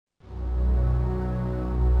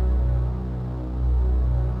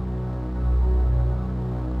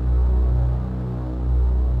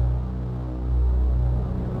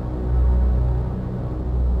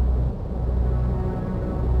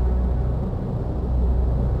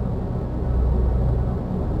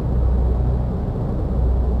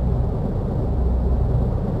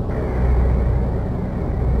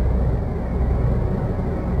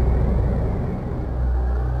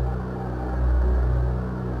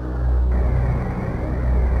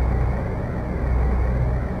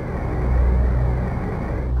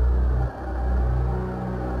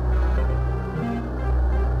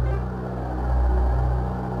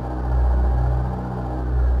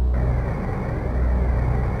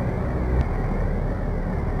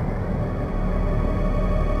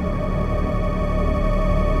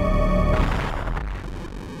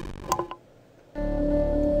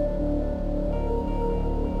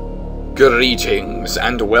Greetings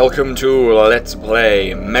and welcome to Let's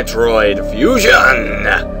Play Metroid Fusion!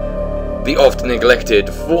 The oft-neglected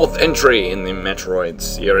fourth entry in the Metroid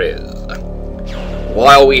series.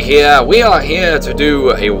 While we are here to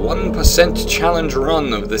do a 1% challenge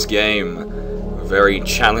run of this game. A very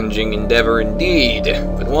challenging endeavor indeed,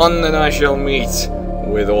 but one that I shall meet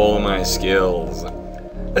with all my skills.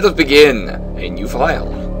 Let us begin a new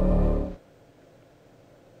file.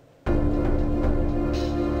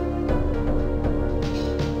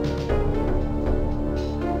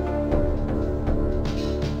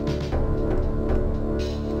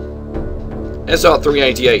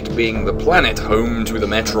 SR-388 being the planet home to the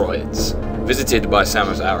Metroids, visited by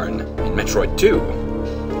Samus Aran in Metroid 2.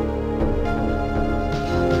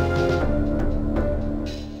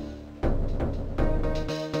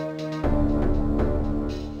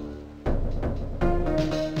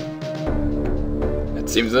 It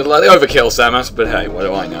seems a little like overkill, Samus, but hey, what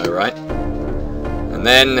do I know, right? And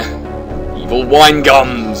then, evil wine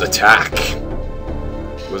gums attack.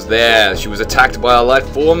 She was attacked by a life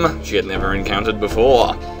form she had never encountered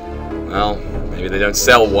before. Well, maybe they don't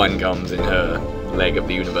sell wine gums in her leg of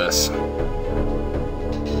the universe.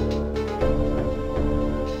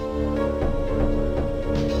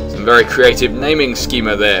 Some very creative naming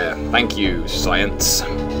schema there. Thank you, science.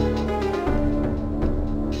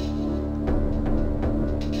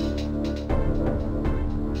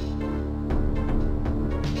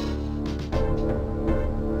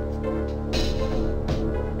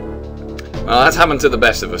 Well, that's happened to the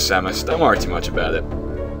best of us, Samus. Don't worry too much about it.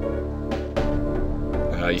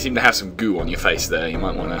 You seem to have some goo on your face there. You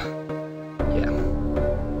might want to... yeah.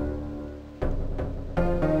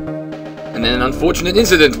 And then an unfortunate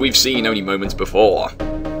incident we've seen only moments before.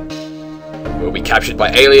 We'll be captured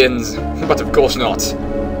by aliens, but of course not.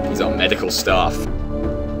 These are medical staff.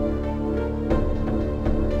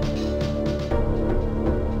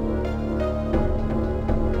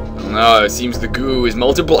 Oh no, it seems the goo is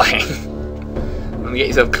multiplying. Get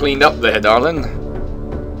yourself cleaned up there, darling.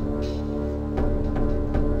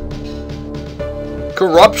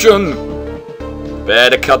 Corruption!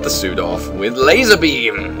 Better cut the suit off with laser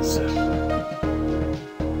beams.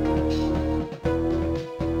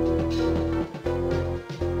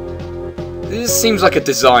 This seems like a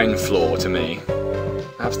design flaw to me.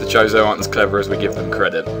 Perhaps the Chozo aren't as clever as we give them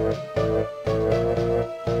credit.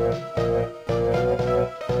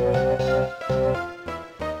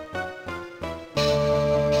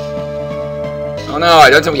 Oh no,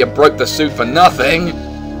 don't tell me you broke the suit for nothing!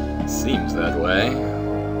 Seems that way.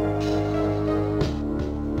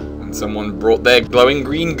 And someone brought their glowing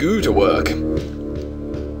green goo to work.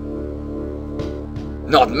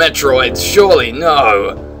 Not Metroids, surely,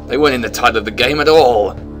 no! They weren't in the title of the game at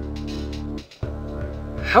all.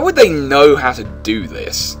 How would they know how to do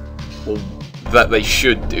this? Or that they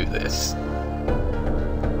should do this?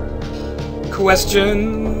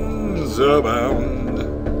 Questions abound.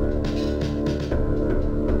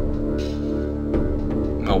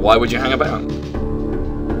 Why would you hang about?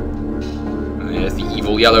 There's the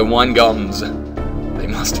evil yellow wine gums. They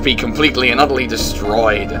must be completely and utterly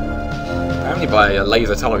destroyed. Apparently by a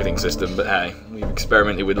laser targeting system, but hey, we've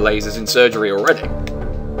experimented with lasers in surgery already.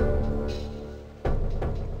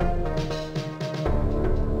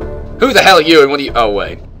 Who the hell are you and what are you... oh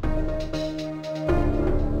wait.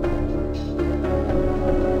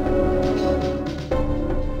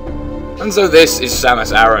 And so this is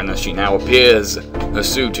Samus Aran as she now appears. Her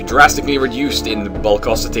suit drastically reduced in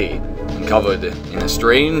bulkosity and covered in a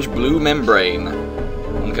strange blue membrane.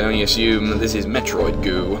 One can only assume this is Metroid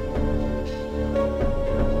goo.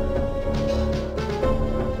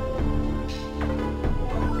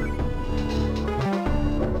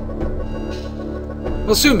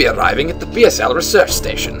 We'll soon be arriving at the BSL research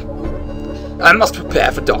station. I must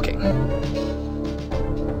prepare for docking.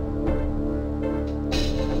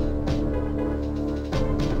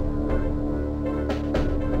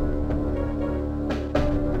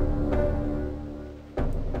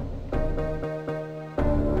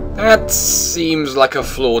 That seems like a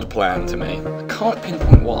flawed plan to me. I can't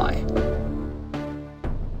pinpoint why.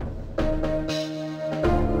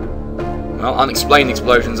 Well, unexplained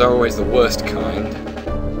explosions are always the worst kind.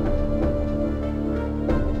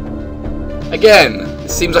 Again, it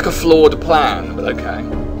seems like a flawed plan, but okay.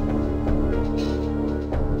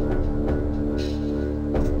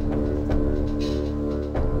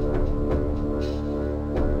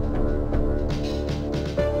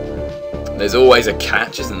 There's always a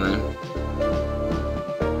catch, isn't there?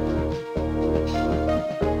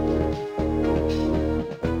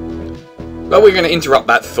 But we're going to interrupt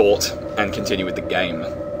that thought and continue with the game.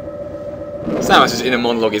 Samus's inner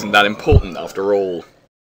monologue isn't that important after all.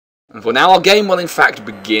 And for now, our game will in fact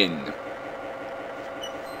begin.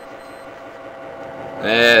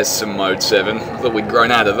 There's some Mode 7. I thought we'd grown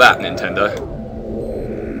out of that, Nintendo.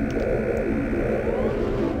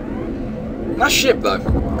 Nice ship, though.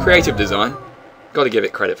 Creative design. Gotta give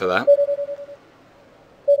it credit for that.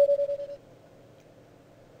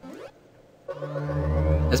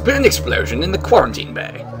 There's been an explosion in the quarantine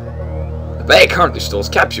bay. The bay currently stores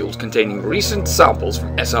capsules containing recent samples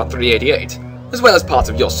from SR-388, as well as parts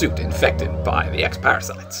of your suit infected by the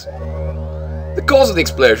X-parasites. The cause of the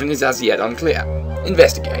explosion is as yet unclear.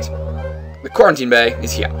 Investigate. The quarantine bay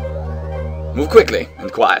is here. Move quickly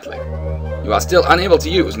and quietly. You are still unable to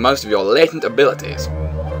use most of your latent abilities.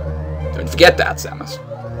 Don't forget that, Samus.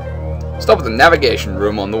 Stop at the navigation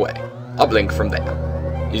room on the way. Uplink from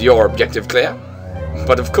there. Is your objective clear?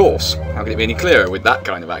 But of course, how could it be any clearer with that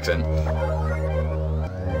kind of accent?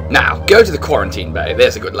 Now, go to the quarantine bay.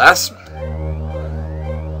 There's a good lass.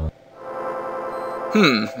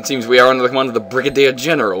 It seems we are under the command of the Brigadier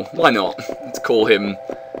General. Why not? Let's call him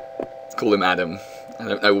Adam. I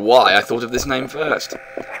don't know why I thought of this name first.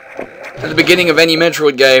 At the beginning of any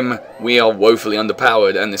Metroid game, we are woefully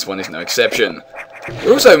underpowered, and this one is no exception.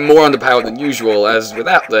 We're also more underpowered than usual, as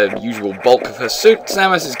without the usual bulk of her suit,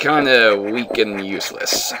 Samus is kinda weak and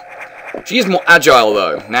useless. She is more agile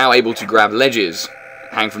though, now able to grab ledges,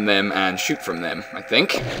 hang from them, and shoot from them, I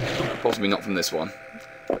think. Possibly not from this one.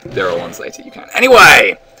 There are ones later you can.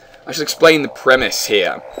 Anyway! I should explain the premise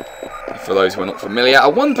here. For those who are not familiar,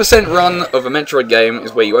 a 1% run of a Metroid game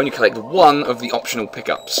is where you only collect one of the optional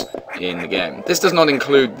pickups in the game. This does not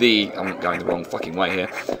include the... I'm going the wrong fucking way here.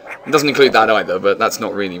 It doesn't include that either, but that's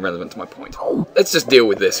not really relevant to my point. Let's just deal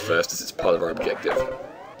with this first, as it's part of our objective.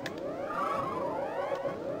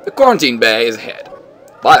 The quarantine bay is ahead.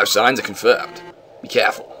 Biosigns are confirmed. Be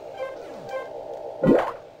careful.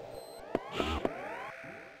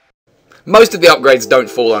 Most of the upgrades don't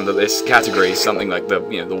fall under this category, something like the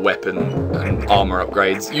weapon and armor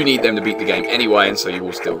upgrades. You need them to beat the game anyway, and so you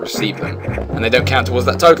will still receive them. And they don't count towards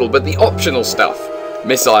that total, but the optional stuff,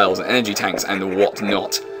 missiles, energy tanks, and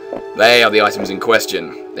whatnot, they are the items in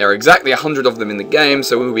question. There are exactly 100 of them in the game,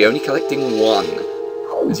 so we will be only collecting one.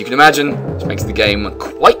 As you can imagine, this makes the game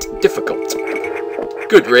quite difficult.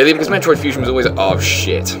 Good, really, because Metroid Fusion was always... Oh,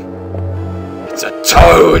 shit. It's a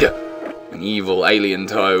toad! An evil alien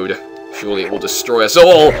toad. Surely it will destroy us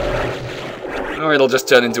all! Or it'll just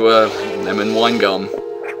turn into a lemon wine gum.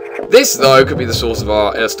 This, though, could be the source of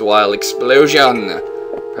our erstwhile explosion.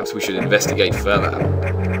 Perhaps we should investigate further.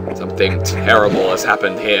 Something terrible has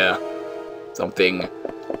happened here. Something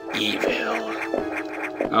evil.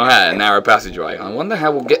 Oh, hey, a narrow passageway. I wonder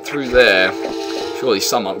how we'll get through there. Surely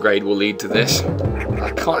some upgrade will lead to this.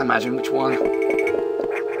 I can't imagine which one.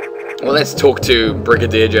 Well, let's talk to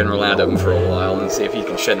Brigadier General Adam for a while and see if he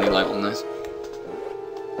can shed any light on this.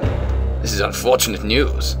 This is unfortunate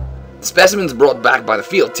news. The specimens brought back by the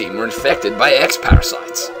field team were infected by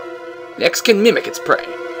X-parasites. The X can mimic its prey.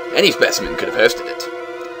 Any specimen could have hosted it.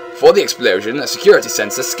 Before the explosion, a security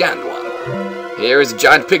sensor scanned one. Here is a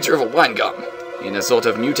giant picture of a wine gum, in a sort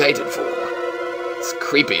of mutated form. It's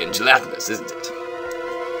creepy and gelatinous, isn't it?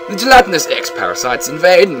 The gelatinous X-parasites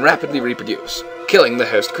invade and rapidly reproduce, killing the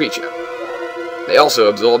host creature. They also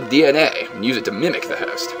absorb DNA and use it to mimic the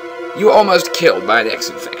host. You were almost killed by an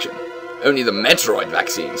X-infection. Only the Metroid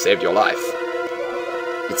vaccine saved your life.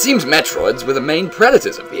 It seems Metroids were the main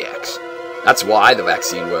predators of the X. That's why the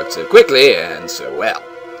vaccine worked so quickly and so well.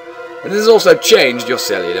 It has also changed your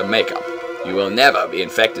cellular makeup. You will never be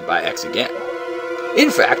infected by X again. In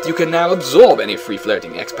fact, you can now absorb any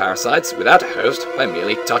free-floating X-parasites without a host by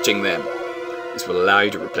merely touching them. This will allow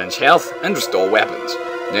you to replenish health and restore weapons.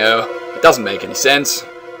 No, it doesn't make any sense,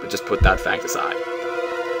 but just put that fact aside.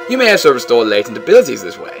 You may also restore latent abilities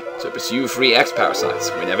this way, so pursue free X-parasites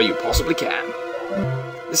whenever you possibly can.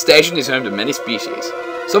 This station is home to many species,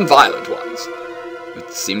 some violent ones. It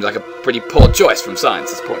seems like a pretty poor choice from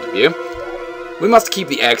science's point of view. We must keep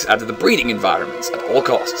the X out of the breeding environments at all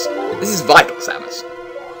costs. This is vital, Samus.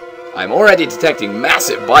 I am already detecting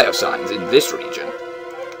massive biosigns in this region.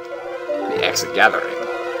 The X are gathering.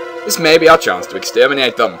 This may be our chance to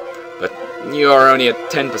exterminate them, but you are only at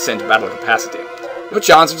 10% battle capacity. Your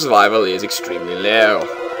chance of survival is extremely low.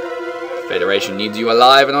 The Federation needs you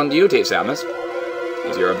alive and on duty, Samus.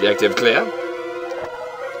 Is your objective clear?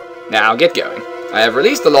 Now get going. I have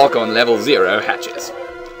released the lock on level 0 hatches.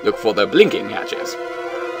 Look for the blinking hatches.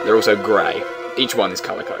 They're also grey. Each one is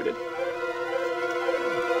colour-coded.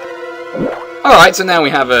 Alright, so now we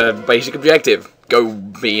have a basic objective. Go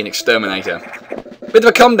be an exterminator. Bit of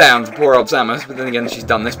a come down for poor old Samus, but then again she's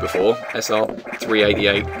done this before.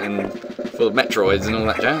 SR388 and full of Metroids and all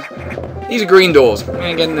that jazz. These are green doors. We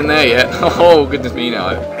ain't getting in there yet. Oh, goodness me,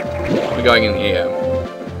 no. We're going in here.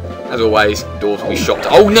 As always, doors will be shot.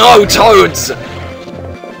 Oh no, toads!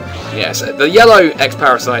 Yes, the yellow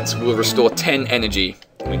X-Parasites will restore 10 energy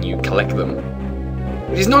when you collect them.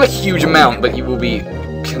 Which is not a huge amount, but you will be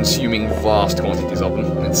consuming vast quantities of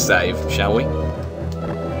them. Let's save, shall we?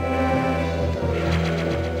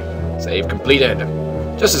 Save completed.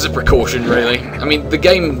 Just as a precaution, really. I mean, the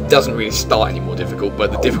game doesn't really start any more difficult,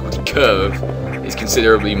 but the difficulty curve is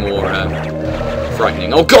considerably more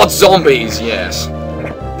frightening. Oh god, zombies! Yes.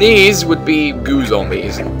 These would be goo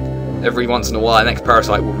zombies. Every once in a while, an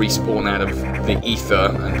X-Parasite will respawn out of the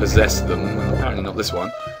ether and possess them. Apparently not this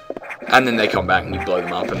one. And then they come back and you blow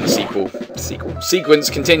them up, and the sequence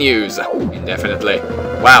continues indefinitely.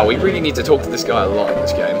 Wow, we really need to talk to this guy a lot in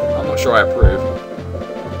this game. I'm not sure I approve.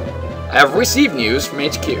 I have received news from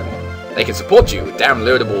HQ. They can support you with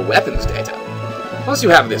downloadable weapons data. Once you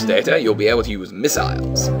have this data, you'll be able to use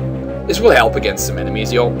missiles. This will help against some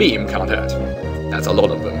enemies your beam can't hurt. That's a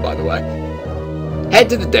lot of them, by the way. Head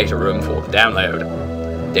to the data room for the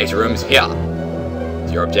download. Data room is here.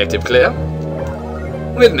 Is your objective clear?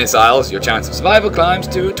 With missiles, your chance of survival climbs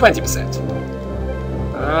to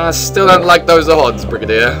 20%. I still don't like those odds,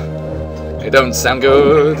 Brigadier. They don't sound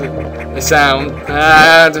good. They sound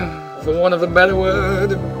bad, for want of a better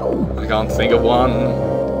word. I can't think of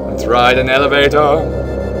one. Let's ride an elevator.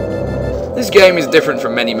 This game is different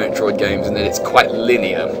from many Metroid games in that it's quite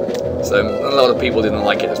linear. So a lot of people didn't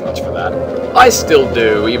like it as much for that. I still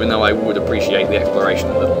do, even though I would appreciate the exploration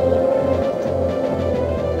a little more.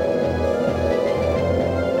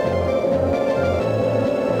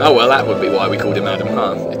 Oh well, that would be why we called him Adam,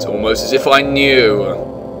 huh? It's almost as if I knew.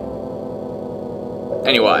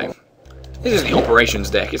 Anyway, this is the operations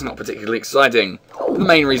deck. It's not particularly exciting. The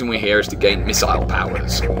main reason we're here is to gain missile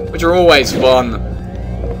powers, which are always fun.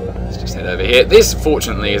 Let's just head over here. This,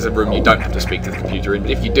 fortunately, is a room you don't have to speak to the computer in, but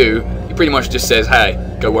if you do, he pretty much just says,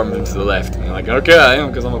 hey, go one room to the left. And you're like, okay,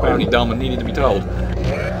 because I'm apparently dumb and needed to be told.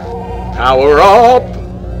 Power up!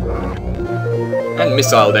 And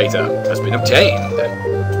missile data has been obtained.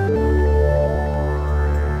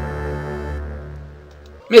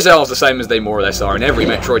 Missiles the same as they more or less are in every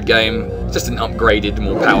Metroid game, just an upgraded,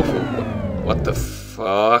 more powerful. What the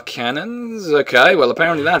fuck? Cannons? Okay, well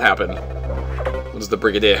apparently that happened. What does the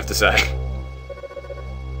Brigadier have to say?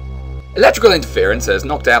 Electrical interference has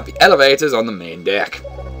knocked out the elevators on the main deck.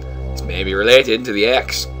 This may be related to the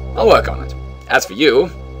X. I'll work on it. As for you,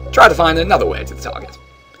 try to find another way to the target.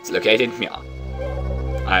 It's located here.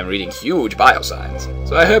 I am reading huge biosigns,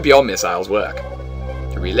 so I hope your missiles work.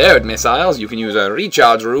 To reload missiles, you can use a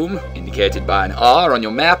recharge room, indicated by an R on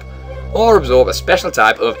your map, or absorb a special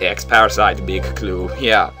type of X-Parasite. Big clue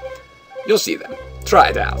here. You'll see them. Try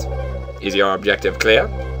it out. Is your objective clear?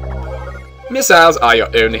 Missiles are your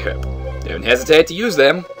only hope. Don't hesitate to use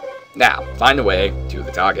them. Now, find a way to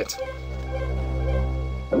the target.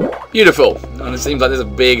 Beautiful. And it seems like there's a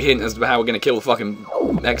big hint as to how we're going to kill the fucking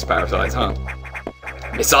X-Parasites, huh?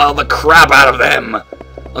 Missile the crap out of them!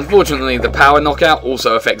 Unfortunately, the power knockout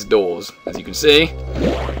also affects doors, as you can see.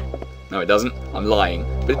 No, it doesn't. I'm lying.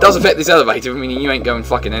 But it does affect this elevator, meaning you ain't going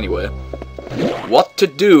fucking anywhere. What to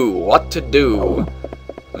do? What to do?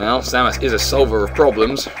 Well, Samus is a solver of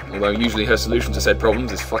problems, although usually her solution to said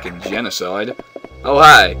problems is fucking genocide. Oh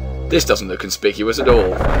hey, this doesn't look conspicuous at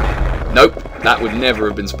all. Nope, that would never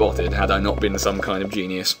have been spotted had I not been some kind of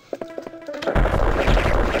genius.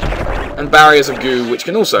 And barriers of goo, which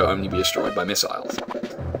can also only be destroyed by missiles.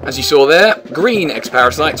 As you saw there, green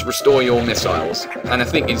X-Parasites restore your missiles, and I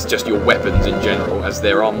think it's just your weapons in general, as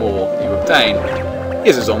there are more you obtain.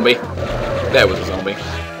 Here's a zombie. There was a zombie.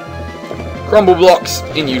 Crumble blocks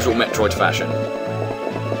in usual Metroid fashion.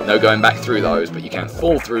 No going back through those, but you can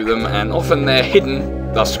fall through them, and often they're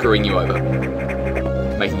hidden, thus screwing you over.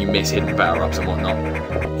 Making you miss hidden power-ups and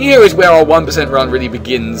whatnot. Here is where our 1% run really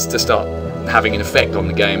begins to start having an effect on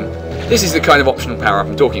the game. This is the kind of optional power-up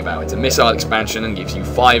I'm talking about. It's a missile expansion and gives you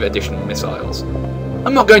 5 additional missiles.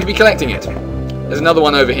 I'm not going to be collecting it. There's another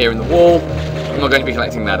one over here in the wall. I'm not going to be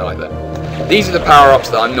collecting that either. These are the power-ups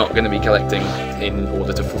that I'm not going to be collecting in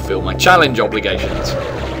order to fulfill my challenge obligations.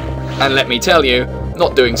 And let me tell you,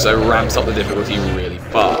 not doing so ramps up the difficulty really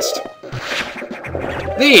fast.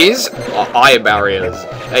 These are eye barriers.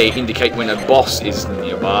 They indicate when a boss is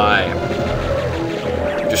nearby.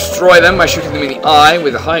 Destroy them by shooting them in the eye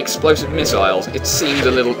with high explosive missiles. It seems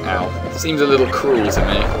a little it seems a little cruel to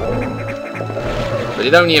me. But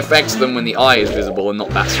it only affects them when the eye is visible and not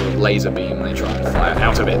that sort of laser beam they try and fire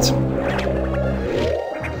out of it.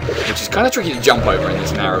 which is kind of tricky to jump over in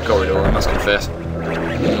this narrow corridor, I must confess.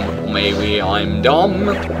 Maybe I'm dumb.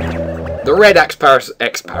 The red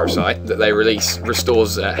X-Parasite that they release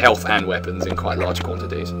restores health and weapons in quite large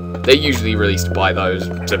quantities. They're usually released by those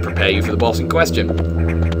to prepare you for the boss in question.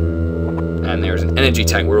 And there is an energy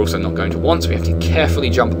tank we're also not going to want, so we have to carefully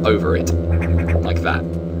jump over it. Like that.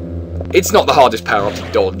 It's not the hardest power-up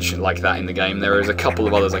to dodge like that in the game. There is a couple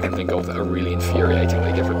of others I can think of that are really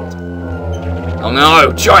infuriatingly difficult. Oh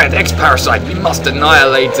no! Giant X-Parasite! We must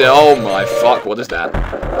annihilate it! Oh my fuck, what is that?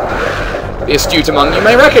 The astute among you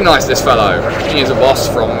may recognise this fellow. He is a boss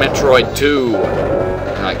from Metroid 2.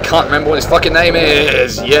 And I can't remember what his fucking name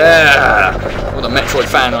is! Yeah! What a Metroid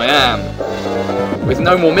fan I am. With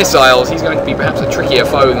no more missiles, he's going to be perhaps a trickier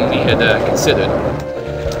foe than we had considered.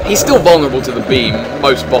 He's still vulnerable to the beam,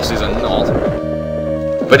 most bosses are not.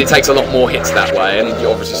 But it takes a lot more hits that way, and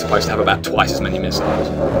you're obviously supposed to have about twice as many missiles.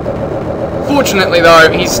 Fortunately though,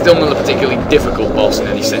 he's still not a particularly difficult boss in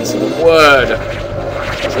any sense of the word.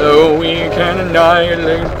 So we can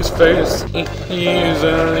annihilate his face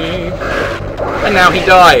easily. And now he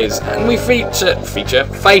dies, and we face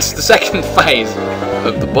the second phase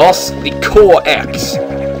of the boss, the Core X.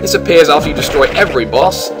 This appears after you destroy every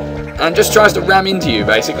boss, and just tries to ram into you,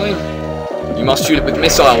 basically. You must shoot it with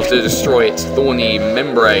missiles to destroy its thorny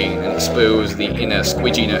membrane and expose the inner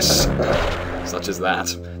squidginess, such as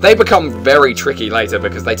that. They become very tricky later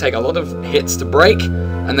because they take a lot of hits to break,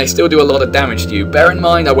 and they still do a lot of damage to you. Bear in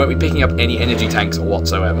mind, I won't be picking up any energy tanks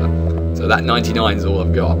whatsoever, so that 99 is all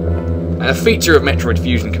I've got. And a feature of Metroid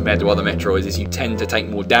Fusion compared to other Metroids is you tend to take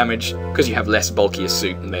more damage because you have less bulkier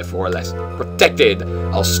suit and therefore are less protected.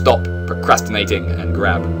 I'll stop procrastinating and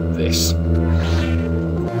grab this.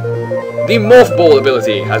 The Morph Ball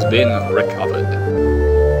ability has been recovered.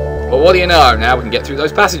 Well, what do you know? Now we can get through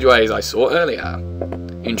those passageways I saw earlier.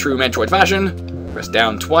 In true Metroid fashion, press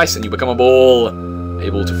down twice and you become a ball,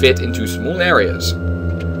 able to fit into small areas.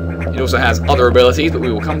 It also has other abilities, but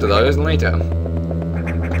we will come to those later.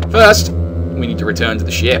 First, we need to return to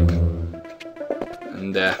the ship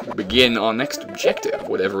and begin our next objective,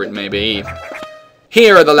 whatever it may be.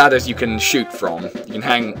 Here are the ladders you can shoot from. You can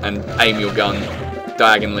hang and aim your gun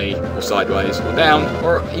diagonally or sideways or down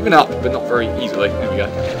or even up, but not very easily. There we go.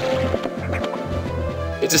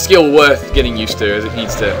 It's a skill worth getting used to, as it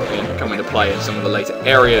needs to come into play in some of the later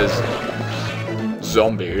areas.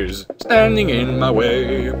 Zombies standing in my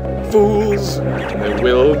way, fools, they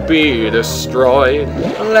will be destroyed.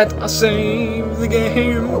 Let us save the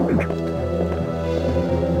game.